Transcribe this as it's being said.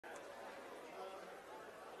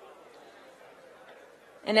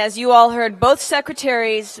And as you all heard, both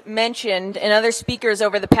secretaries mentioned and other speakers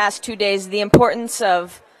over the past 2 days the importance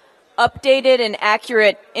of updated and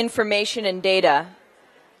accurate information and data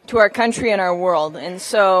to our country and our world. And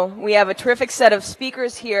so we have a terrific set of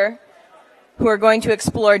speakers here who are going to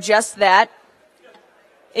explore just that,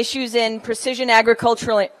 issues in precision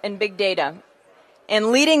agriculture and big data.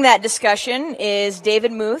 And leading that discussion is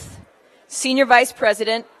David Muth, Senior Vice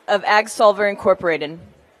President of AgSolver Incorporated.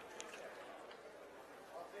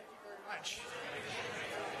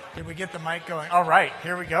 Did we get the mic going? All right,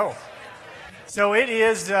 here we go. So it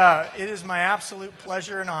is my absolute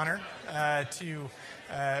pleasure and honor to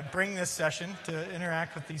bring this session to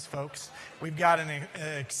interact with these folks. We've got an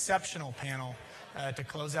exceptional panel to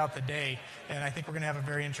close out the day, and I think we're going to have a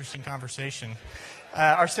very interesting conversation.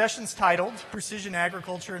 Our session's titled Precision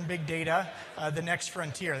Agriculture and Big Data, The Next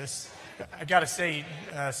Frontier. I got to say,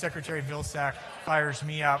 Secretary Vilsack fires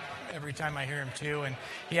me up every time I hear him too, and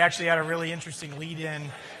he actually had a really interesting lead-in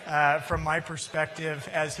from my perspective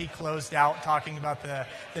as he closed out talking about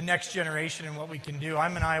the next generation and what we can do.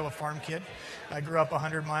 I'm an Iowa farm kid. I grew up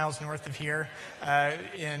 100 miles north of here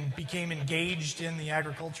and became engaged in the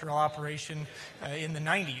agricultural operation in the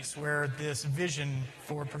 90s, where this vision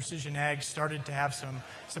for precision ag started to have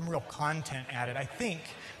some real content added. I think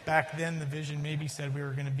back then the vision maybe said we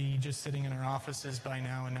were going to be just sitting in our offices by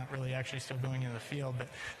now and not really actually still going in the field, but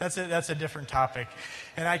that's a different topic.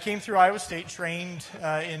 And I came through Iowa State, trained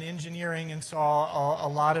in engineering, and saw a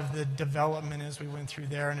lot of the development as we went through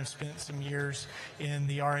there, and have spent some years in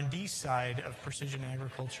the R&D side of precision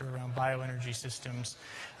agriculture around bioenergy systems,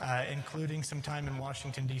 including some time in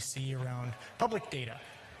Washington, D.C. around public data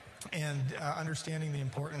and understanding the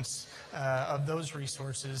importance of those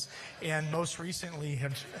resources, and most recently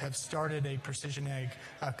have started a precision ag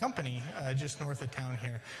company just north of town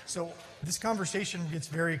here. So this conversation gets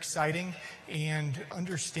very exciting, and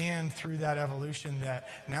understand through that evolution that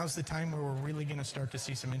now's the time where we're really going to start to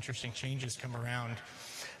see some interesting changes come around.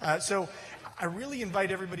 So I really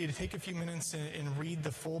invite everybody to take a few minutes and read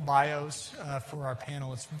the full bios for our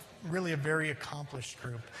panel. It's really a very accomplished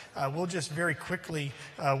group. We'll just very quickly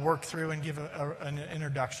work through and give an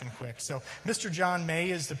introduction quick. So Mr. John May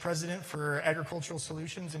is the President for Agricultural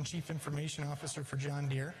Solutions and Chief Information Officer for John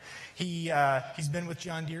Deere. He's been with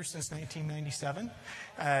John Deere since 1997.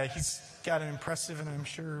 He's got an impressive and I'm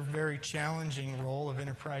sure very challenging role of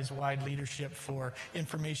enterprise-wide leadership for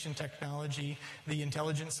information technology, the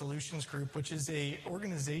Intelligent Solutions Group, which is an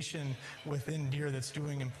organization within Deere that's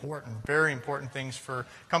doing very important things for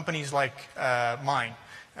companies like mine.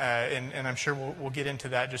 And I'm sure we'll get into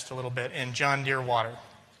that just a little bit, in John Deere Water.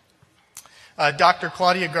 Dr.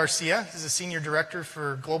 Claudia Garcia is a Senior Director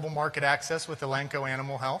for Global Market Access with Elanco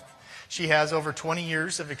Animal Health. She has over 20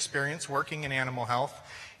 years of experience working in animal health.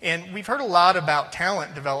 And we've heard a lot about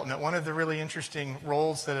talent development. One of the really interesting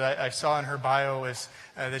roles that I saw in her bio is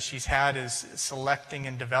that she's had is selecting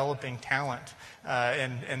and developing talent.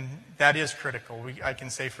 And that is critical. I can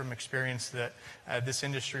say from experience that this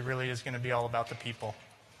industry really is going to be all about the people.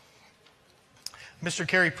 Mr.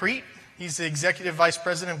 Kerry Preete, he's the Executive Vice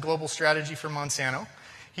President of Global Strategy for Monsanto.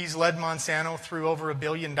 He's led Monsanto through over $1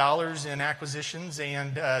 billion in acquisitions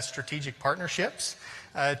and strategic partnerships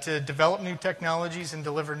to develop new technologies and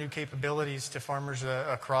deliver new capabilities to farmers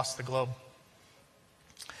across the globe.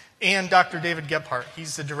 And Dr. David Gebhardt,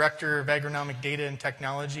 he's the Director of Agronomic Data and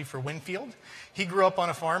Technology for Winfield. He grew up on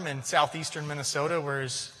a farm in southeastern Minnesota where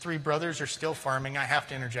his three brothers are still farming. I have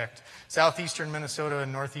to interject. Southeastern Minnesota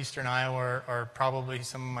and northeastern Iowa are probably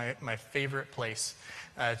some of my favorite place.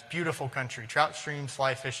 It's beautiful country, trout streams,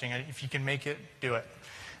 fly fishing. If you can make it, do it.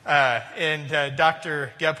 And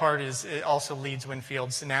Dr. Gebhardt also leads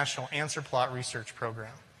Winfield's National Answer Plot Research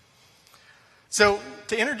Program. So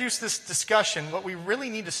to introduce this discussion, what we really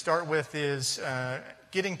need to start with is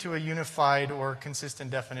getting to a unified or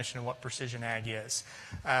consistent definition of what precision ag is.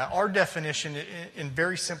 Our definition, in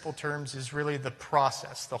very simple terms, is really the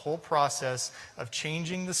whole process of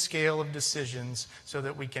changing the scale of decisions so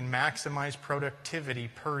that we can maximize productivity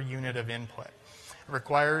per unit of input. It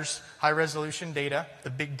requires high-resolution data, the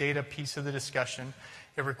big data piece of the discussion.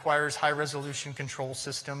 It requires high-resolution control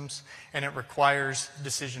systems, and it requires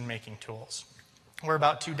decision-making tools. We're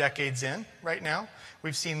about 2 decades in right now.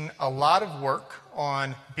 We've seen a lot of work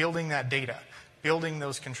on building that data, building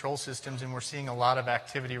those control systems, and we're seeing a lot of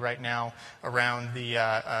activity right now around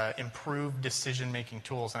the improved decision-making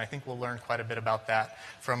tools, and I think we'll learn quite a bit about that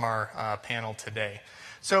from our panel today.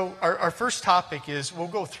 So our first topic is we'll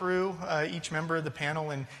go through each member of the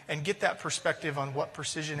panel and get that perspective on what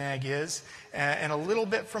precision ag is, and a little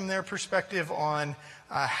bit from their perspective on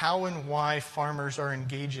how and why farmers are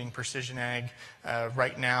engaging precision ag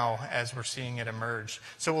right now as we're seeing it emerge.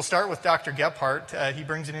 So we'll start with Dr. Gebhardt. He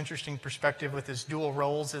brings an interesting perspective with his dual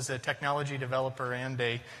roles as a technology developer and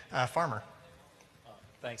a farmer.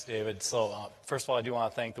 Thanks, David. So first of all, I do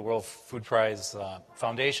want to thank the World Food Prize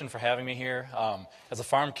Foundation for having me here. As a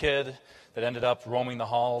farm kid that ended up roaming the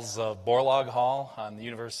halls of Borlaug Hall on the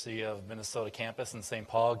University of Minnesota campus in St.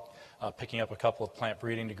 Paul, picking up a couple of plant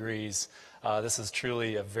breeding degrees, this is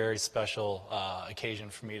truly a very special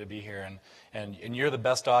occasion for me to be here. And you're the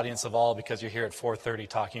best audience of all because you're here at 4:30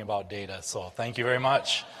 talking about data. So thank you very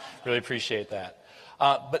much. Really appreciate that.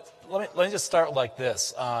 But let me just start like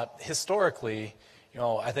this. Historically,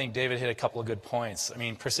 I think David hit a couple of good points. I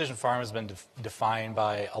mean, precision farming has been defined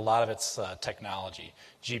by a lot of its technology,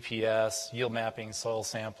 GPS, yield mapping, soil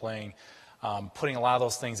sampling, putting a lot of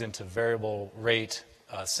those things into variable rate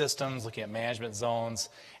systems, looking at management zones.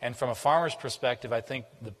 And from a farmer's perspective, I think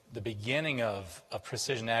the beginning of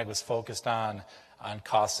precision ag was focused on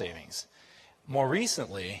cost savings. More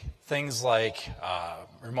recently, things like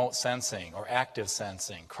remote sensing or active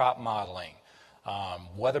sensing, crop modeling,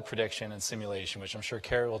 weather prediction and simulation, which I'm sure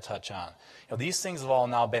Kerry will touch on. These things have all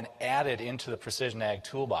now been added into the precision ag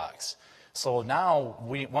toolbox. So now,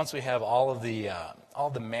 once we have all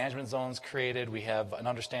the management zones created, we have an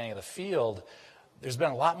understanding of the field. There's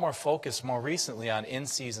been a lot more focus more recently on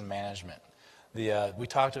in-season management.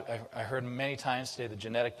 I heard many times today the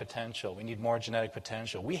genetic potential. We need more genetic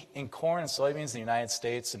potential. In corn and soybeans in the United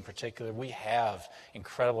States in particular, we have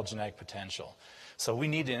incredible genetic potential. So we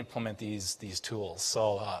need to implement these tools.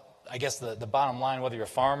 So I guess the bottom line, whether you're a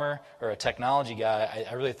farmer or a technology guy,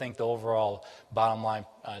 I really think the overall bottom line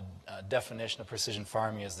definition of precision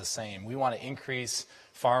farming is the same. We want to increase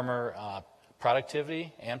farmer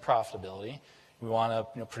productivity and profitability. We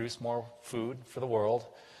want to produce more food for the world.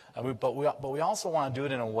 But we also want to do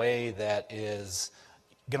it in a way that is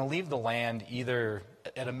going to leave the land either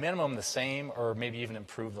at a minimum the same or maybe even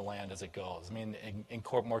improve the land as it goes. I mean, in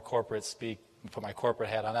more corporate speak, put my corporate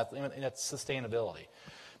hat on, that's sustainability.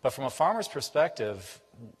 But from a farmer's perspective,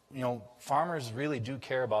 farmers really do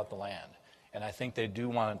care about the land. And I think they do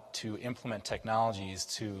want to implement technologies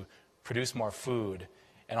to produce more food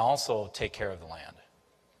and also take care of the land.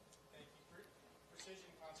 Thank you. Precision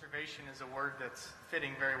conservation is a word that's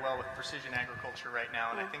fitting very well with precision agriculture right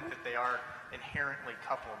now, and I think that they are inherently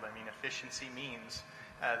coupled. I mean, efficiency means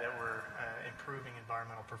that we're improving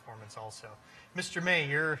environmental performance also. Mr. May,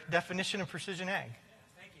 your definition of precision ag.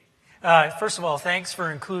 Thank you. First of all, thanks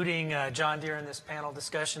for including John Deere in this panel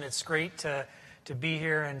discussion. It's great to be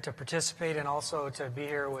here and to participate, and also to be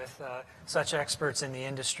here with such experts in the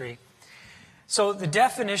industry. So the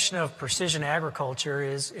definition of precision agriculture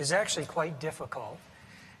is actually quite difficult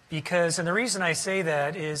because, and the reason I say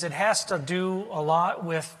that is it has to do a lot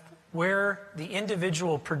with where the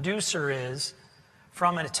individual producer is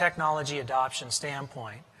from a technology adoption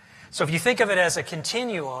standpoint. So if you think of it as a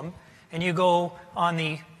continuum and you go on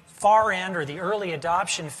the far end or the early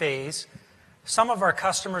adoption phase, some of our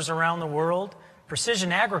customers around the world,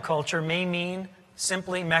 precision agriculture may mean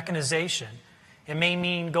simply mechanization. It may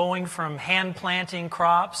mean going from hand planting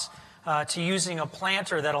crops to using a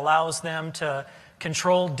planter that allows them to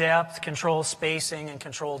control depth, control spacing, and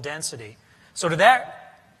control density. So to that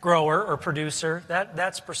grower or producer,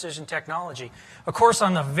 that's precision technology. Of course,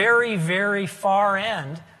 on the very, very far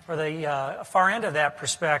end, or the far end of that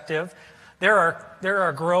perspective, there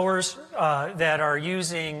are growers that are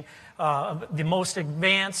using the most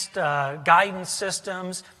advanced guidance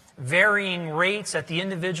systems, varying rates at the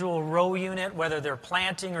individual row unit, whether they're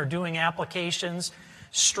planting or doing applications,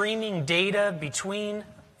 streaming data between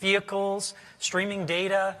vehicles, streaming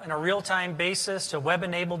data on a real-time basis to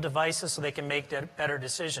web-enabled devices so they can make better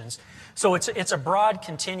decisions. So it's a broad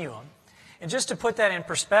continuum. And just to put that in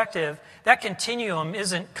perspective, that continuum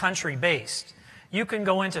isn't country-based. You can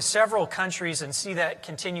go into several countries and see that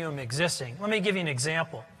continuum existing. Let me give you an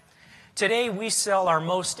example. Today, we sell our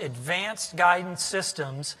most advanced guidance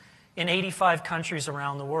systems in 85 countries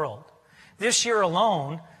around the world. This year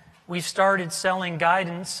alone, we've started selling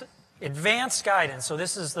guidance, advanced guidance, so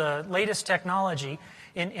this is the latest technology,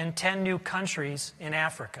 in 10 new countries in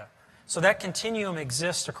Africa. So that continuum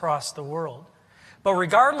exists across the world. But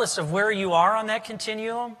regardless of where you are on that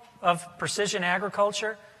continuum of precision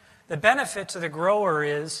agriculture, the benefit to the grower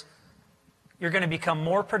is you're going to become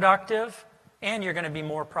more productive and you're going to be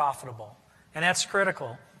more profitable. And that's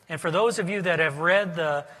critical. And for those of you that have read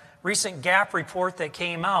the recent GAP report that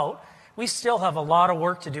came out, we still have a lot of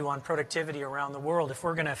work to do on productivity around the world if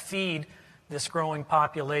we're going to feed this growing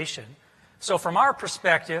population. So from our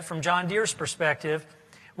perspective, from John Deere's perspective,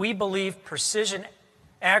 we believe precision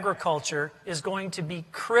agriculture is going to be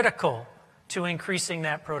critical to increasing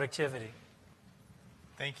that productivity.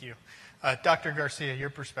 Thank you. Dr. Garcia, your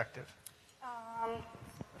perspective.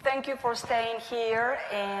 Thank you for staying here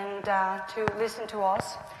and to listen to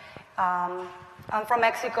us. I'm from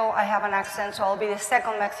Mexico. I have an accent, so I'll be the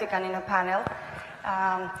second Mexican in a panel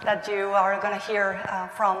that you are going to hear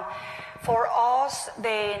from. For us,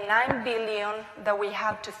 the 9 billion that we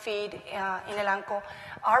have to feed in Elanco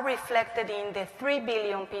are reflected in the 3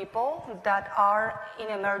 billion people that are in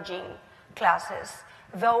emerging classes.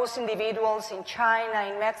 Those individuals in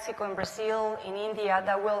China, in Mexico, in Brazil, in India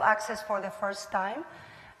that will access for the first time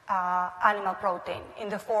animal protein in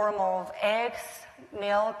the form of eggs,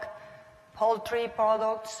 milk, poultry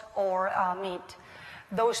products, or meat.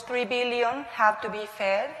 Those 3 billion have to be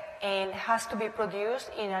fed and has to be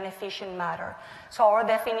produced in an efficient manner. So our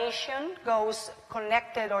definition goes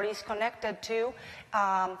connected or is connected to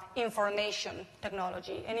information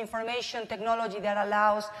technology, an information technology that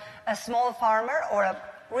allows a small farmer or a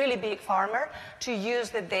really big farmer to use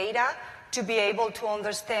the data to be able to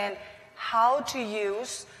understand how to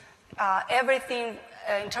use everything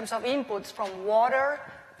in terms of inputs from water,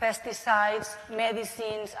 pesticides,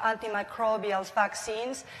 medicines, antimicrobials,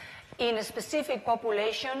 vaccines, in a specific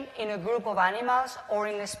population, in a group of animals, or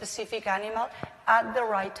in a specific animal at the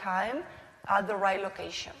right time, at the right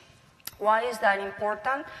location. Why is that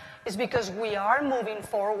important? It's because we are moving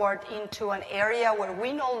forward into an area where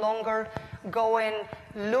we no longer go and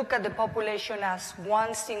look at the population as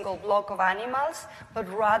one single block of animals,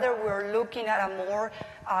 but rather we're looking at a more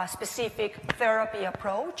specific therapy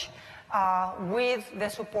approach with the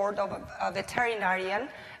support of a veterinarian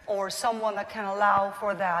or someone that can allow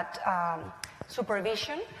for that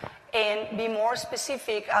supervision and be more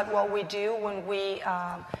specific at what we do when we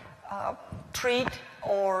treat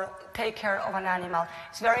or take care of an animal.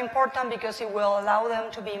 It's very important because it will allow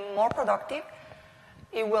them to be more productive,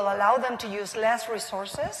 it will allow them to use less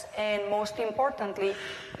resources, and most importantly,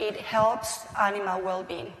 it helps animal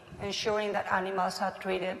well-being, ensuring that animals are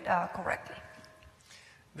treated correctly.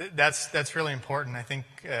 That's really important. I think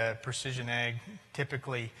precision ag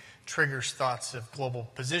typically triggers thoughts of global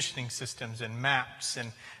positioning systems and maps.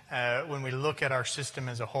 And when we look at our system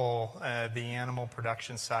as a whole, the animal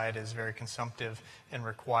production side is very consumptive and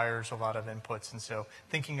requires a lot of inputs. And so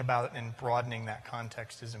thinking about and broadening that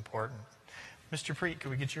context is important. Mr. Preete,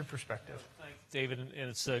 could we get your perspective? Thanks, David, and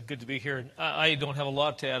it's good to be here. I don't have a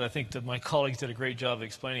lot to add. I think that my colleagues did a great job of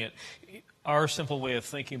explaining it. Our simple way of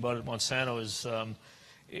thinking about it at Monsanto is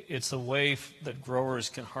it's a way that growers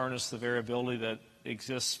can harness the variability that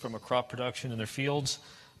exists from a crop production in their fields,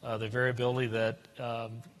 the variability that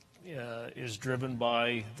is driven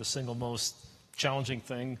by the single most challenging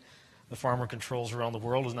thing the farmer controls around the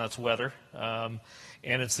world, and that's weather. And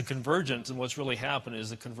it's the convergence, and what's really happened is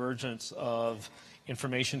the convergence of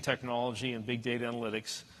information technology and big data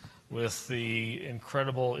analytics with the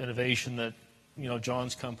incredible innovation that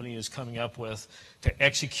John's company is coming up with to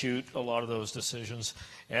execute a lot of those decisions,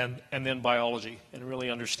 and then biology, and really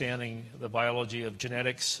understanding the biology of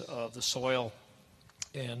genetics of the soil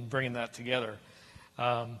and bringing that together.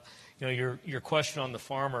 Your question on the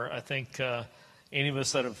farmer, I think any of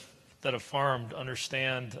us that have farmed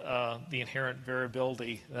understand the inherent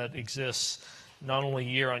variability that exists not only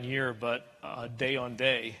year on year but day on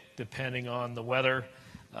day, depending on the weather,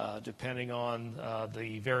 depending on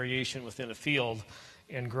the variation within a field.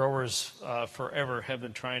 And growers forever have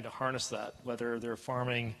been trying to harness that, whether they're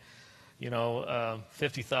farming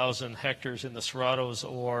 50,000 hectares in the Cerrados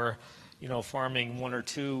or farming 1 or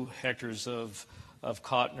 2 hectares of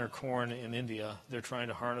cotton or corn in India. They're trying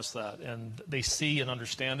to harness that, and they see and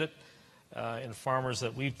understand it, and farmers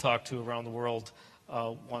that we've talked to around the world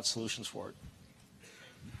want solutions for it.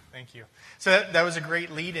 Thank you. So that was a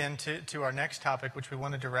great lead-in to our next topic, which we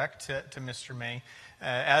want to direct to Mr. May.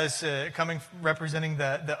 As representing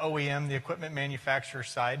the OEM, the equipment manufacturer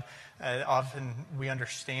side, often we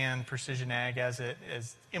understand precision ag as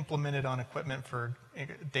implemented on equipment for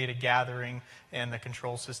data gathering and the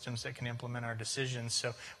control systems that can implement our decisions.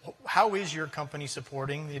 So how is your company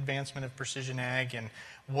supporting the advancement of precision ag, and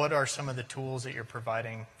what are some of the tools that you're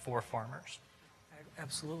providing for farmers?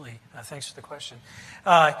 Absolutely. Thanks for the question.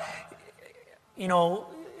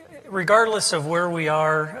 Regardless of where we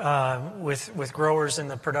are with growers in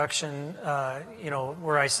the production,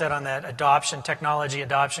 where I said on that technology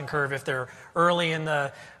adoption curve, if they're early in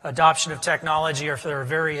the adoption of technology or if they're a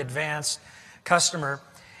very advanced customer,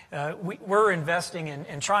 we're investing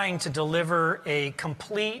in trying to deliver a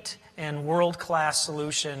complete and world-class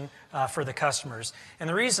solution for the customers. And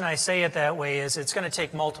the reason I say it that way is it's going to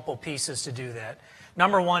take multiple pieces to do that.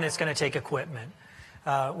 Number one, it's going to take equipment.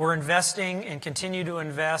 We're investing and continue to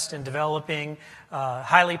invest in developing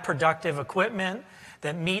highly productive equipment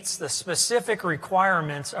that meets the specific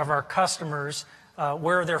requirements of our customers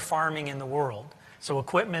where they're farming in the world. So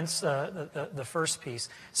equipment's the first piece.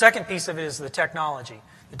 Second piece of it is the technology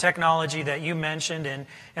that you mentioned,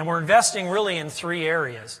 and we're investing really in three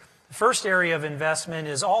areas. The first area of investment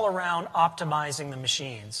is all around optimizing the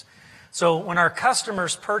machines. So when our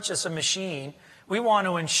customers purchase a machine, we want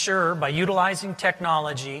to ensure by utilizing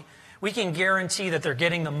technology, we can guarantee that they're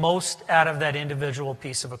getting the most out of that individual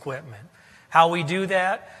piece of equipment. How we do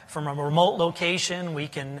that? From a remote location, we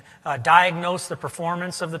can diagnose the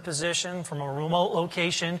performance of the position. From a remote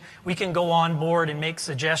location, we can go on board and make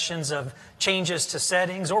suggestions of changes to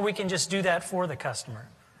settings, or we can just do that for the customer.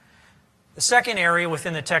 The second area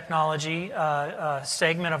within the technology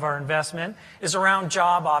segment of our investment is around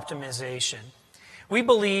job optimization. We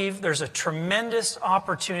believe there's a tremendous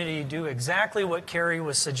opportunity to do exactly what Kerry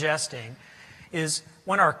was suggesting, is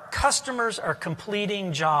when our customers are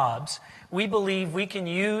completing jobs, we believe we can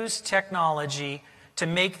use technology to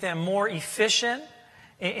make them more efficient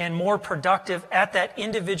and more productive at that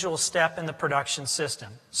individual step in the production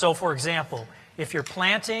system. So, for example, if you're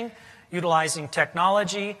planting, utilizing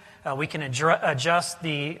technology, we can adjust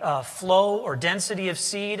the flow or density of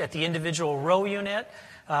seed at the individual row unit.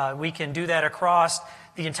 We can do that across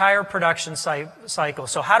the entire production cycle.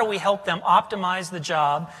 So how do we help them optimize the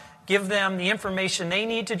job, give them the information they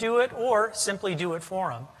need to do it, or simply do it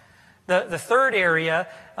for them? The third area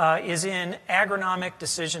is in agronomic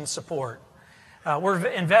decision support. We're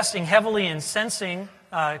investing heavily in sensing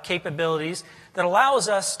capabilities that allows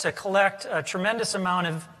us to collect a tremendous amount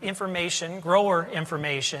of information, grower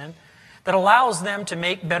information, that allows them to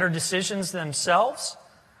make better decisions themselves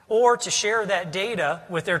or to share that data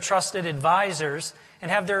with their trusted advisors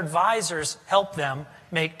and have their advisors help them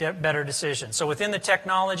make better decisions. So within the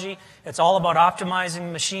technology, it's all about optimizing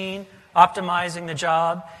the machine, optimizing the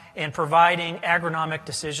job, and providing agronomic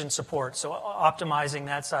decision support, so optimizing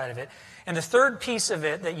that side of it. And the third piece of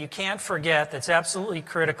it that you can't forget that's absolutely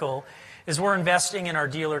critical is we're investing in our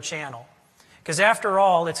dealer channel. Because after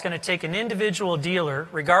all, it's going to take an individual dealer,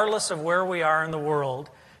 regardless of where we are in the world,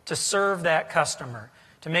 to serve that customer,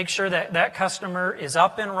 to make sure that that customer is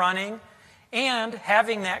up and running, and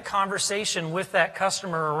having that conversation with that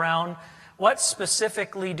customer around what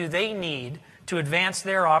specifically do they need to advance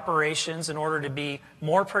their operations in order to be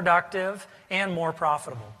more productive and more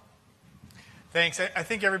profitable. Thanks. I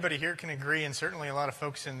think everybody here can agree, and certainly a lot of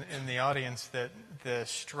folks in the audience, that the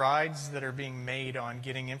strides that are being made on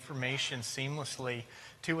getting information seamlessly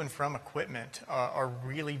to and from equipment are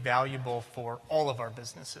really valuable for all of our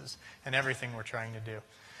businesses and everything we're trying to do.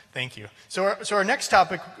 Thank you. So our next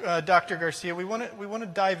topic, Dr. Garcia, we want to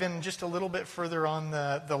dive in just a little bit further on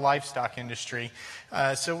the livestock industry.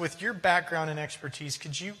 So with your background and expertise,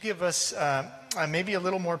 could you give us maybe a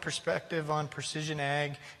little more perspective on precision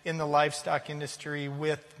ag in the livestock industry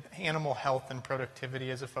with animal health and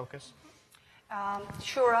productivity as a focus?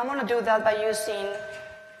 Sure. I'm going to do that by using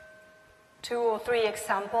 2 or 3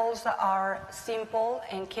 examples that are simple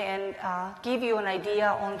and can give you an idea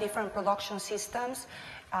on different production systems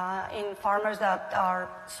in farmers that are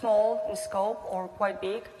small in scope or quite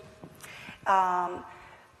big. The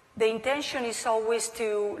intention is always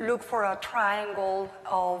to look for a triangle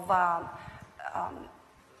of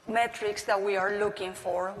metrics that we are looking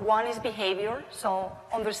for. One is behavior, so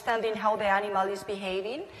understanding how the animal is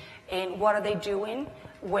behaving and what are they doing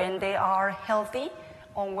when they are healthy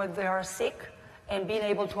or when they are sick, and being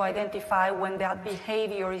able to identify when that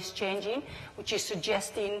behavior is changing, which is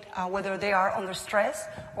suggesting whether they are under stress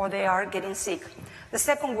or they are getting sick. The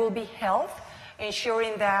second will be health,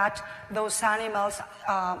 ensuring that those animals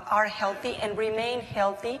are healthy and remain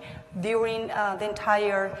healthy during the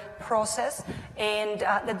entire process, and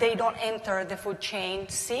that they don't enter the food chain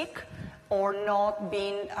sick or not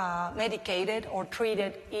being medicated or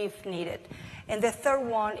treated if needed. And the third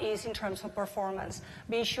one is in terms of performance.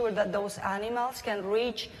 Be sure that those animals can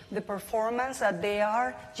reach the performance that they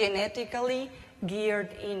are genetically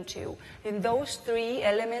geared into. And those 3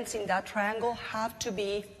 elements in that triangle have to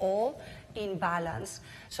be all in balance.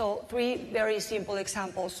 So 3 very simple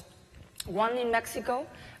examples. One in Mexico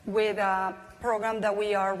with a program that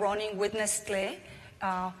we are running with Nestlé,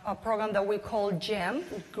 a program that we call GEM,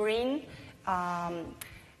 Green,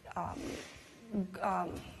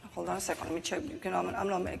 hold on a second, let me check, I'm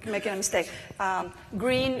not making a mistake.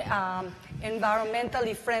 Green,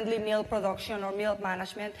 environmentally friendly milk production or milk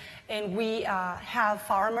management. And we have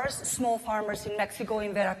farmers, small farmers in Mexico,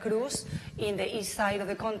 in Veracruz, in the east side of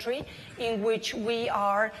the country, in which we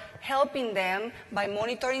are helping them by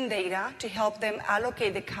monitoring data to help them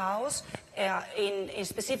allocate the cows in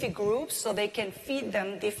specific groups so they can feed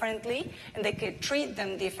them differently and they can treat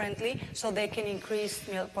them differently so they can increase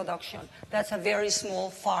milk production. That's a very small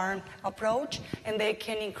farm approach, and they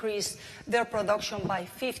can increase their production by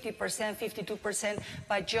 50%, 52%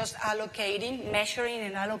 by just measuring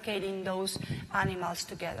and allocating those animals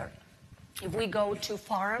together. If we go to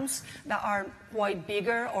farms that are quite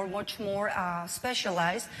bigger or much more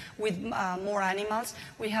specialized with more animals,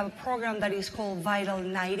 we have a program that is called Vital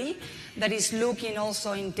 90 that is looking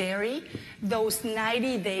also in dairy. Those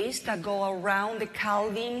 90 days that go around the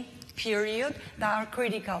calving period that are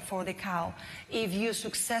critical for the cow. If you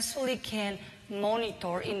successfully can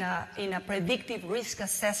monitor in a predictive risk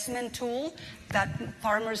assessment tool that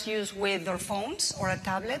farmers use with their phones or a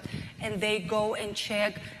tablet, and they go and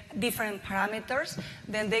check different parameters,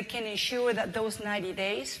 then they can ensure that those 90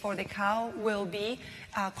 days for the cow will be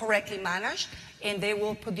correctly managed, and they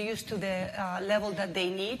will produce to the level that they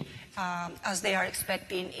need as they are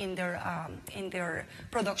expecting in their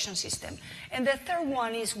production system. And the third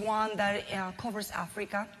one is one that covers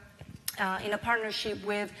Africa. In a partnership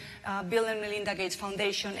with Bill and Melinda Gates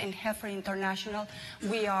Foundation and Heifer International,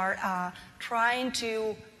 we are trying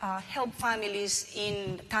to help families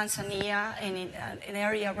in Tanzania and in an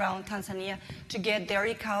area around Tanzania to get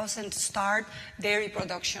dairy cows and to start dairy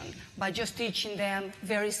production by just teaching them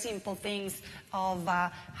very simple things of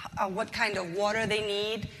what kind of water they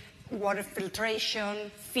need, water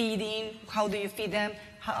filtration, feeding, how do you feed them,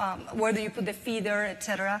 where do you put the feeder,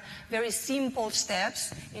 etc. Very simple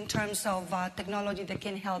steps in terms of technology that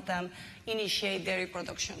can help them initiate dairy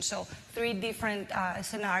production. So 3 different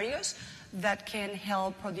scenarios that can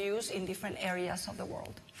help produce in different areas of the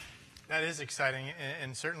world. That is exciting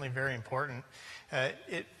and certainly very important.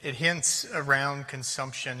 It hints around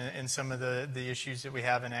consumption and some of the issues that we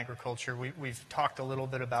have in agriculture. We've talked a little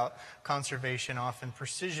bit about conservation. Often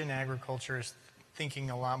precision agriculture is thinking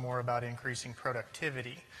a lot more about increasing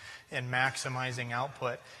productivity and maximizing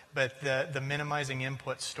output. But the minimizing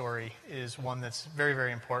input story is one that's very,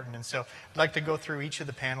 very important. And so I'd like to go through each of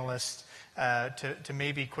the panelists to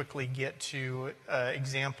maybe quickly get to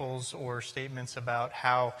examples or statements about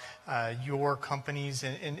how your companies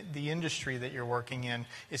and the industry that you're working in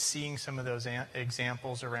is seeing some of those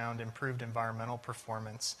examples around improved environmental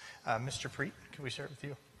performance. Mr. Preete, can we start with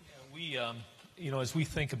you? Yeah, as we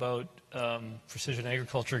think about precision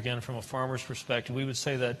agriculture, again, from a farmer's perspective, we would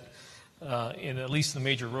say that in at least the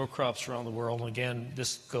major row crops around the world, and again,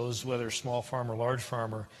 this goes whether small farm or large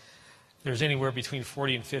farmer, there's anywhere between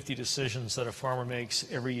 40 and 50 decisions that a farmer makes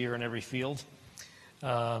every year in every field.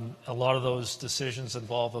 A lot of those decisions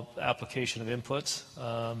involve the application of inputs,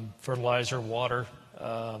 fertilizer, water,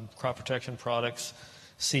 crop protection products,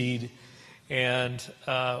 seed. And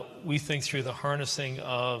we think through the harnessing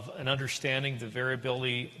of and understanding the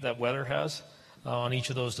variability that weather has on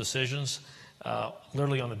each of those decisions,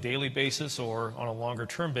 literally on a daily basis or on a longer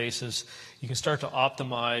term basis, you can start to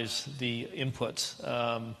optimize the inputs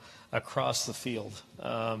across the field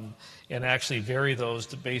and actually vary those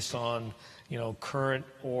based on current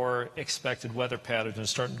or expected weather patterns and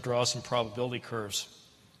start to draw some probability curves.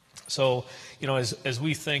 So as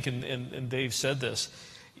we think, and Dave said this,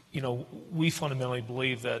 we fundamentally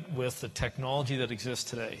believe that with the technology that exists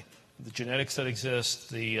today, the genetics that exist,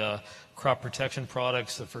 the crop protection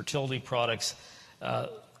products, the fertility products,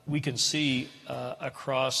 we can see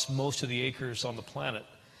across most of the acres on the planet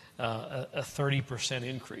a 30%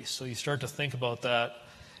 increase. So you start to think about that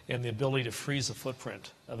and the ability to freeze the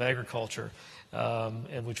footprint of agriculture,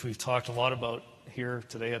 and which we've talked a lot about here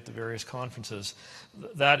today at the various conferences.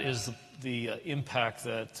 That is the impact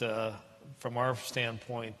that, from our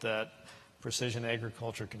standpoint, that precision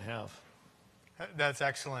agriculture can have. That's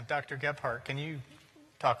excellent. Dr. Gebhardt, can you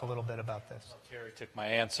talk a little bit about this? Well, Kerry took my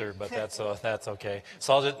answer, but that's okay.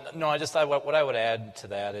 So what I would add to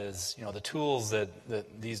that is, the tools that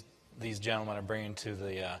these gentlemen are bringing to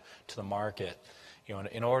the market,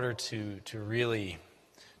 in order to really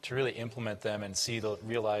implement them and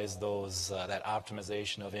realize those that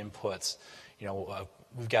optimization of inputs.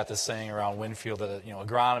 We've got this saying around Winfield that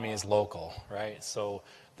agronomy is local, right? So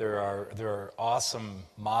there are awesome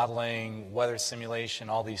modeling, weather simulation,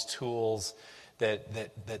 all these tools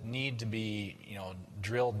that need to be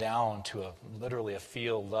drilled down to literally a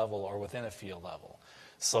field level or within a field level.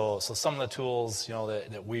 So some of the tools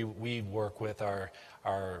that we work with are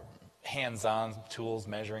our hands-on tools,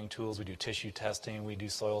 measuring tools. We do tissue testing, we do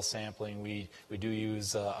soil sampling, we do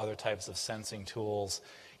use other types of sensing tools,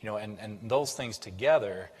 and those things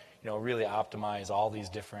together, really optimize all these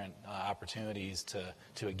different opportunities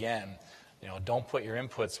to again, don't put your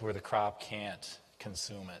inputs where the crop can't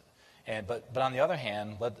consume it. But on the other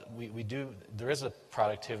hand, there is a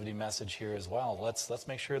productivity message here as well. Let's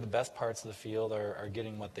make sure the best parts of the field are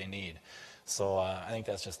getting what they need. So I think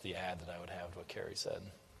that's just the add that I would have to what Kerry said.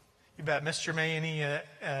 You bet. Mr. May, any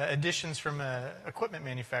additions from an equipment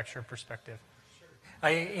manufacturer perspective?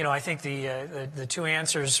 I think the two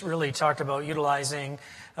answers really talked about utilizing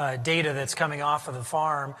data that's coming off of the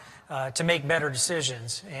farm to make better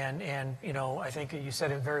decisions. And I think you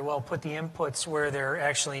said it very well, put the inputs where they're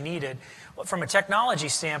actually needed. From a technology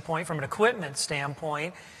standpoint, from an equipment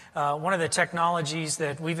standpoint, one of the technologies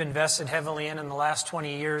that we've invested heavily in the last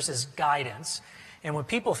 20 years is guidance. And when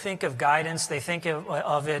people think of guidance, they think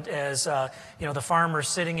of it as, the farmer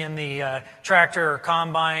sitting in the tractor or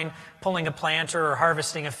combine, pulling a planter or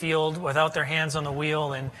harvesting a field without their hands on the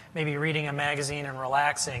wheel and maybe reading a magazine and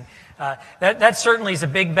relaxing. That certainly is a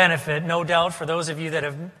big benefit, no doubt, for those of you that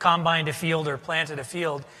have combined a field or planted a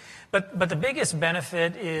field. But the biggest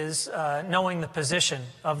benefit is knowing the position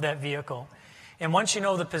of that vehicle. And once you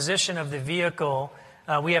know the position of the vehicle,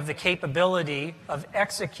 we have the capability of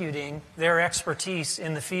executing their expertise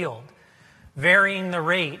in the field, varying the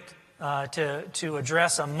rate to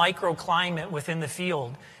address a microclimate within the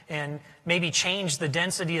field, and maybe change the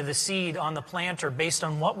density of the seed on the planter based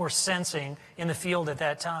on what we're sensing in the field at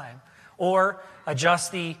that time, or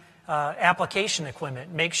adjust the application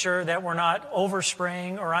equipment, make sure that we're not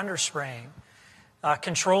overspraying or underspraying,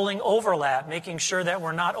 controlling overlap, making sure that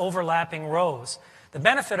we're not overlapping rows. The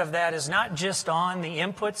benefit of that is not just on the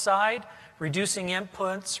input side, reducing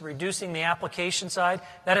inputs, reducing the application side.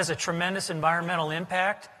 That has a tremendous environmental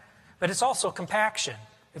impact, but it's also compaction.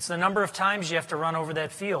 It's the number of times you have to run over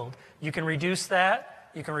that field. You can reduce that.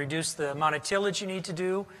 You can reduce the amount of tillage you need to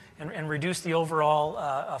do and reduce the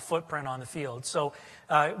overall footprint on the field. So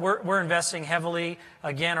we're investing heavily,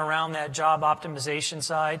 again, around that job optimization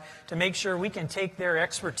side to make sure we can take their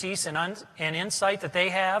expertise and insight that they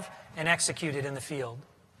have and execute it in the field.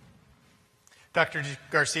 Dr.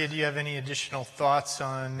 Garcia, do you have any additional thoughts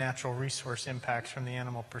on natural resource impacts from the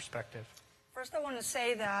animal perspective? First, I want to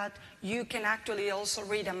say that you can actually also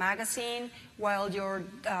read a magazine while your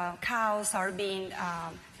cows are being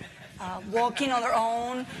walking on their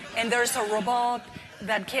own, and there's a robot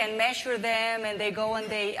that can measure them, and they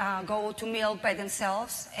go to milk by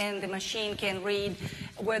themselves, and the machine can read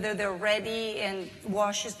whether they're ready and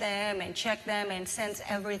washes them and check them and sends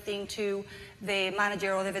everything to the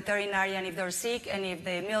manager or the veterinarian if they're sick, and if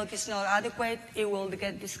the milk is not adequate, it will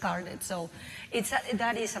get discarded. So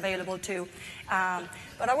that is available too.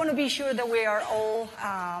 But I want to be sure that we are all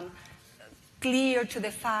clear to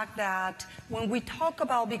the fact that when we talk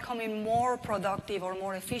about becoming more productive or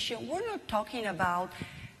more efficient, we're not talking about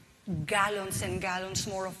gallons and gallons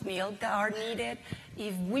more of milk that are needed.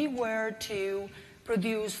 If we were to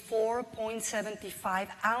produce 4.75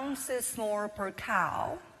 ounces more per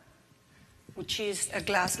cow, which is a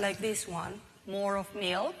glass like this one, more of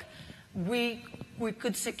milk, we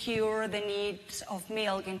could secure the needs of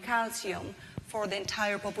milk and calcium for the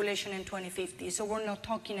entire population in 2050. So we're not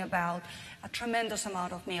talking about a tremendous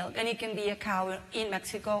amount of milk. And it can be a cow in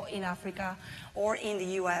Mexico, in Africa, or in the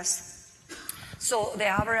US. So the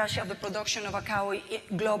average of the production of a cow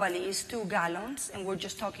globally is 2 gallons, and we're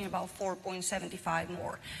just talking about 4.75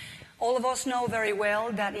 more. All of us know very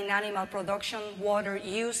well that in animal production, water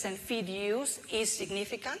use and feed use is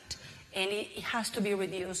significant, and it has to be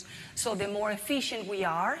reduced. So the more efficient we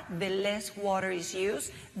are, the less water is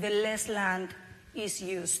used, the less land is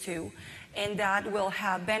used too. And that will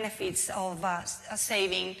have benefits of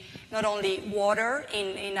saving not only water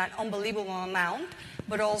in an unbelievable amount,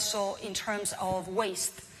 but also in terms of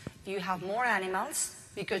waste. You have more animals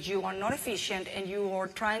because you are not efficient and you are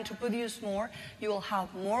trying to produce more. You will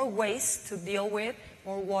have more waste to deal with,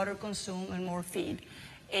 more water consumed, and more feed.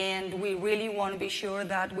 And we really want to be sure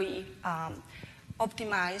that we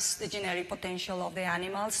optimize the genetic potential of the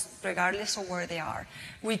animals regardless of where they are.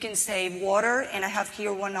 We can save water, and I have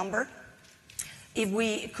here one number. If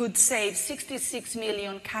we could save 66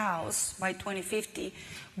 million cows by 2050,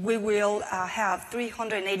 we will have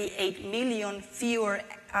 388 million fewer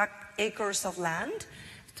acres of land,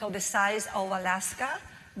 so the size of Alaska,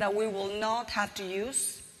 that we will not have to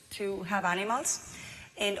use to have animals,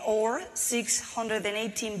 and or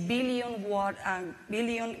 618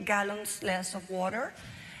 billion gallons less of water,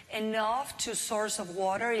 enough to source of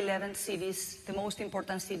water 11 cities, the most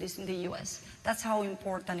important cities in the U.S. That's how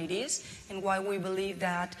important it is, and why we believe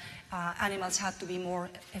that animals have to be more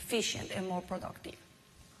efficient and more productive.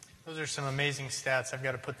 Those are some amazing stats. I've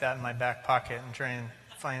got to put that in my back pocket and try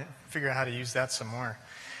and figure out how to use that some more.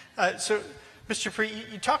 So, Mr. Preete,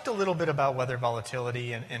 you talked a little bit about weather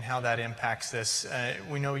volatility and how that impacts this.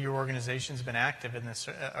 We know your organization's been active in this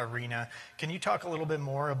arena. Can you talk a little bit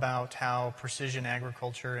more about how precision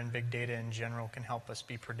agriculture and big data in general can help us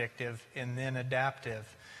be predictive and then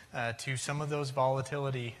adaptive to some of those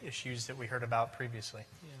volatility issues that we heard about previously?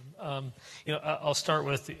 Yeah. I'll start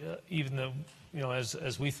with even though,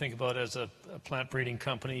 as we think about it as a plant breeding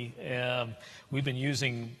company, we've been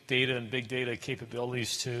using data and big data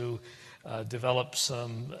capabilities to develop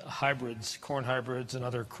some hybrids, corn hybrids and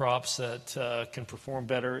other crops that can perform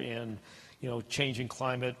better in, changing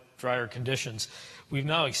climate, drier conditions. We've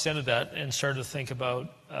now extended that and started to think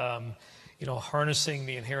about, harnessing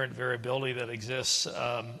the inherent variability that exists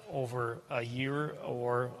over a year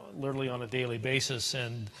or literally on a daily basis.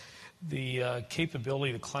 And the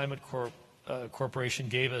capability the Climate Corporation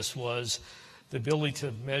gave us was the ability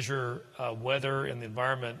to measure weather and the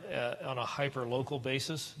environment on a hyper-local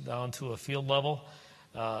basis down to a field level,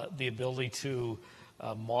 the ability to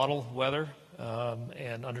model weather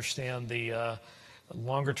and understand the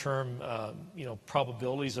longer-term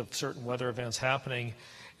probabilities of certain weather events happening.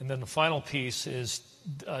 And then the final piece is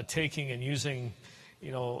taking and using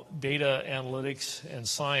data analytics and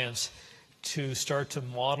science to start to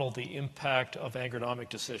model the impact of agronomic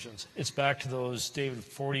decisions. It's back to those, David,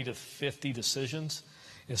 40 to 50 decisions,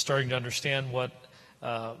 and starting to understand what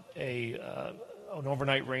an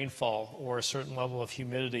overnight rainfall or a certain level of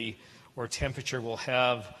humidity or temperature will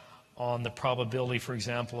have on the probability, for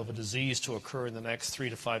example, of a disease to occur in the next 3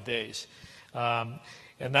 to 5 days.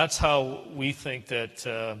 And that's how we think that,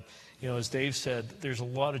 as Dave said, there's a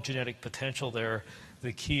lot of genetic potential there.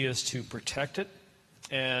 The key is to protect it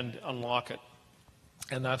and unlock it.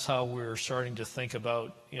 And that's how we're starting to think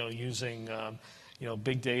about, using,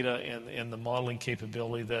 big data and the modeling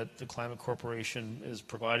capability that the Climate Corporation is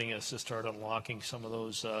providing us to start unlocking some of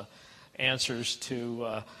those answers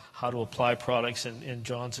to how to apply products. And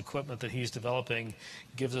John's equipment that he's developing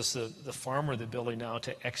gives us the farmer the ability now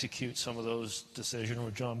to execute some of those decisions,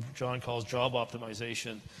 what John calls job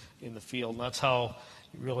optimization in the field. And that's how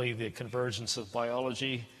really the convergence of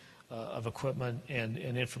biology, of equipment and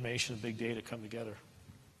information and big data come together.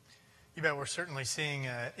 You bet. We're certainly seeing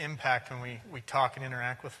impact when we talk and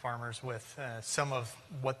interact with farmers with some of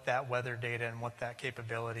what that weather data and what that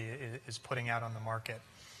capability is putting out on the market.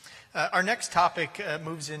 Our next topic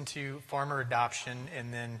moves into farmer adoption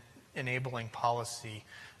and then enabling policy.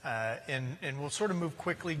 And we'll sort of move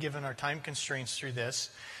quickly given our time constraints through this.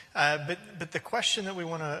 But the question that we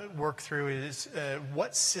want to work through is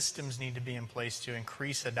what systems need to be in place to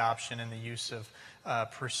increase adoption and the use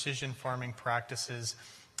of precision farming practices,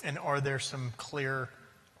 and are there some clear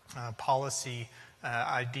policy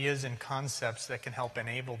ideas and concepts that can help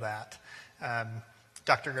enable that?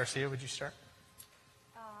 Dr. Garcia, would you start?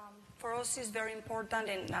 For us, it's very important,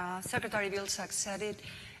 and Secretary Vilsack said it,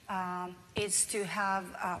 is to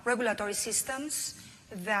have regulatory systems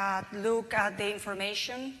that look at the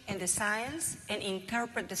information and the science and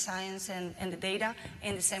interpret the science and the data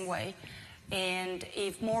in the same way. And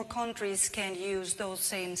if more countries can use those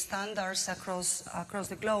same standards across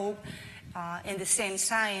the globe and the same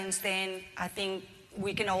science, then I think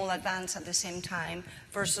we can all advance at the same time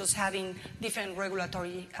versus having different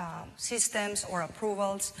regulatory systems or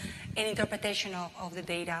approvals and interpretation of the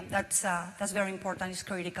data. That's very important. It's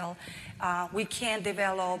critical. We can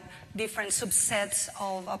develop different subsets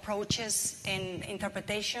of approaches and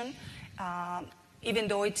interpretation, even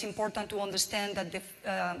though it's important to understand that the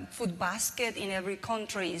food basket in every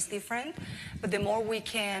country is different. But the more we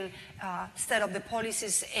can set up the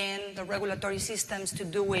policies and the regulatory systems to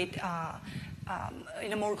do it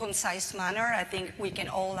in a more concise manner, I think we can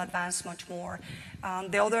all advance much more.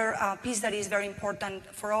 The other piece that is very important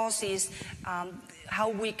for us is how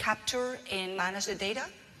we capture and manage the data.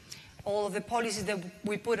 All of the policies that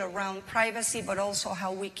we put around privacy, but also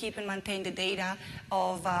how we keep and maintain the data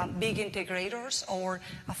of big integrators or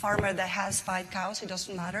a farmer that has 5 cows, it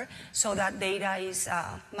doesn't matter, so that data is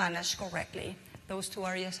managed correctly. Those 2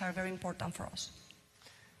 areas are very important for us.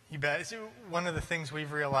 You bet. So one of the things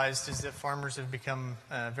we've realized is that farmers have become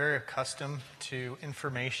very accustomed to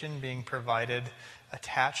information being provided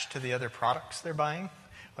attached to the other products they're buying,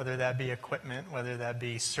 whether that be equipment, whether that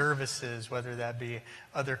be services, whether that be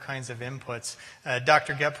other kinds of inputs.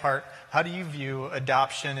 Dr. Gebhardt, how do you view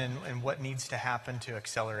adoption and what needs to happen to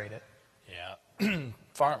accelerate it? Yeah.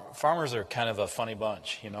 farmers are kind of a funny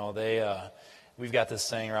bunch. You know, we've got this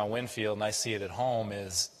saying around Winfield, and I see it at home,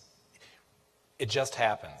 is it just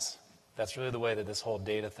happens. That's really the way that this whole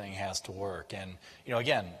data thing has to work. And, you know,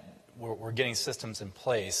 again, we're getting systems in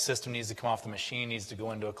place. System needs to come off the machine, needs to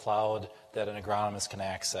go into a cloud that an agronomist can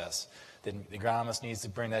access. Then the agronomist needs to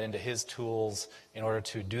bring that into his tools in order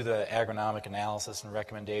to do the agronomic analysis and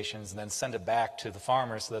recommendations and then send it back to the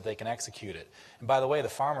farmer so that they can execute it. And by the way, the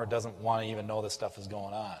farmer doesn't want to even know this stuff is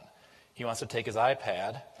going on. He wants to take his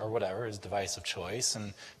iPad or whatever, his device of choice,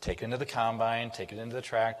 and take it into the combine, take it into the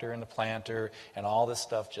tractor and the planter, and all this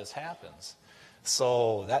stuff just happens.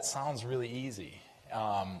 So that sounds really easy,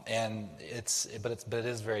 but it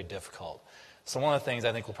is very difficult. So one of the things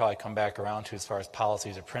I think we'll probably come back around to as far as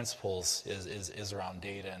policies or principles is around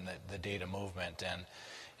data and the data movement.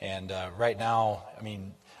 And right now, I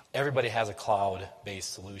mean, everybody has a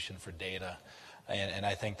cloud-based solution for data. And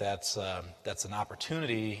I think that's an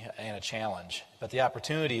opportunity and a challenge. But the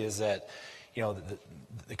opportunity is that, you know,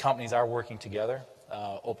 the companies are working together.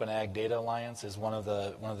 Open Ag Data Alliance is one of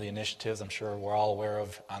the initiatives I'm sure we're all aware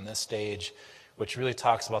of on this stage, which really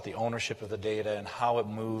talks about the ownership of the data and how it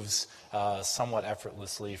moves somewhat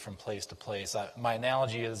effortlessly from place to place. My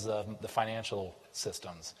analogy is the financial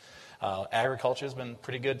systems. Agriculture has been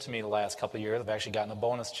pretty good to me the last couple of years. I've actually gotten a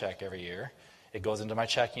bonus check every year. It goes into my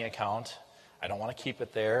checking account. I don't want to keep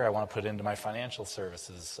it there. I want to put it into my financial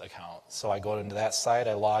services account. So I go into that site,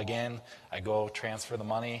 I log in, I go transfer the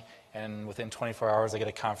money, and within 24 hours I get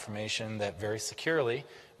a confirmation that very securely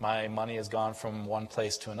my money has gone from one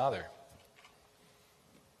place to another.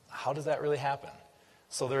 How does that really happen?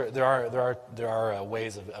 So there are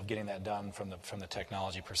ways of getting that done from the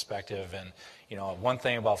technology perspective. And you know, one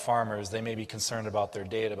thing about farmers, they may be concerned about their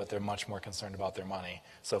data, but they're much more concerned about their money.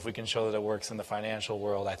 So if we can show that it works in the financial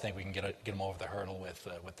world, I think we can get them over the hurdle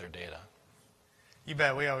with their data. You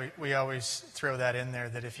bet. We always throw that in there,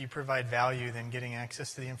 that if you provide value, then getting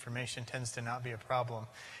access to the information tends to not be a problem.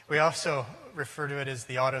 We also refer to it as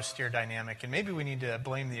the auto steer dynamic, and maybe we need to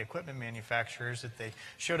blame the equipment manufacturers that they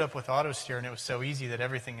showed up with auto steer and it was so easy that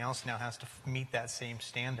everything else now has to meet that same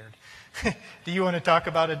standard. Do you want to talk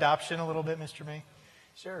about adoption a little bit, Mr. May?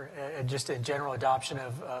 Sure. Just a general adoption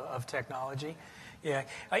of technology. Yeah,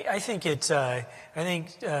 I think if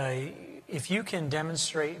you can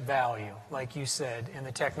demonstrate value, like you said, in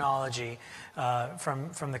the technology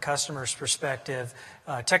from the customer's perspective,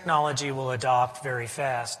 technology will adopt very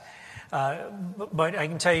fast. But I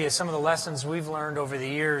can tell you some of the lessons we've learned over the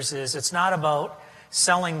years is it's not about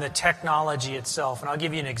selling the technology itself. And I'll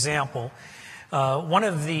give you an example. One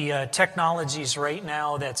of the technologies right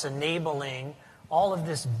now that's enabling all of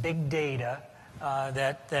this big data,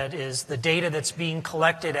 that is the data that's being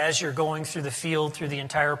collected as you're going through the field through the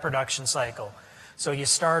entire production cycle. So you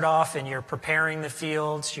start off and you're preparing the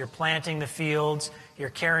fields, you're planting the fields, you're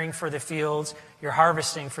caring for the fields, you're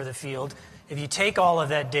harvesting for the field. If you take all of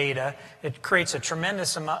that data, it creates a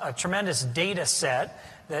tremendous data set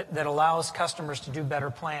that allows customers to do better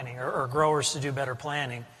planning or growers to do better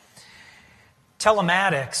planning.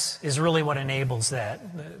 Telematics is really what enables that.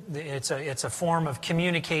 It's a form of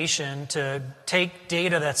communication to take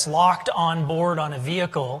data that's locked on board on a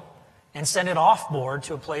vehicle and send it off board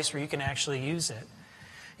to a place where you can actually use it.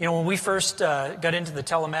 You know, when we first got into the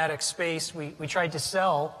telematics space, we tried to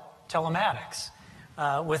sell telematics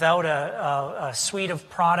without a suite of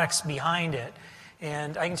products behind it.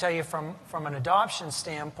 And I can tell you from an adoption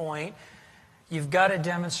standpoint, you've got to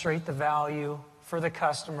demonstrate the value for the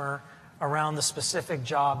customer around the specific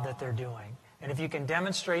job that they're doing. And if you can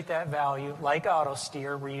demonstrate that value, like auto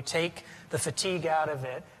steer, where you take the fatigue out of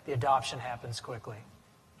it, the adoption happens quickly.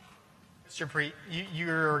 Mr. Preete,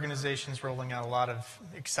 your organization's rolling out a lot of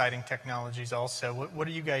exciting technologies also. What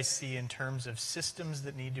do you guys see in terms of systems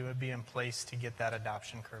that need to be in place to get that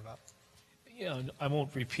adoption curve up? Yeah, I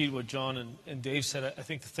won't repeat what John and Dave said. I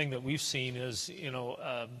think the thing that we've seen is,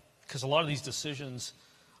 because a lot of these decisions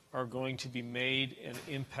are going to be made and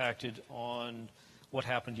impacted on what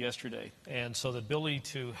happened yesterday. And so the ability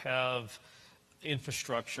to have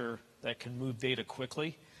infrastructure that can move data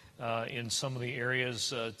quickly in some of the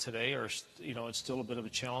areas today are, it's still a bit of a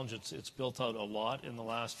challenge. It's built out a lot in the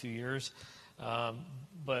last few years.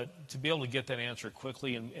 But to be able to get that answer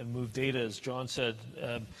quickly and move data, as John said,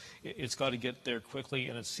 it's got to get there quickly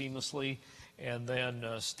and it's seamlessly. And then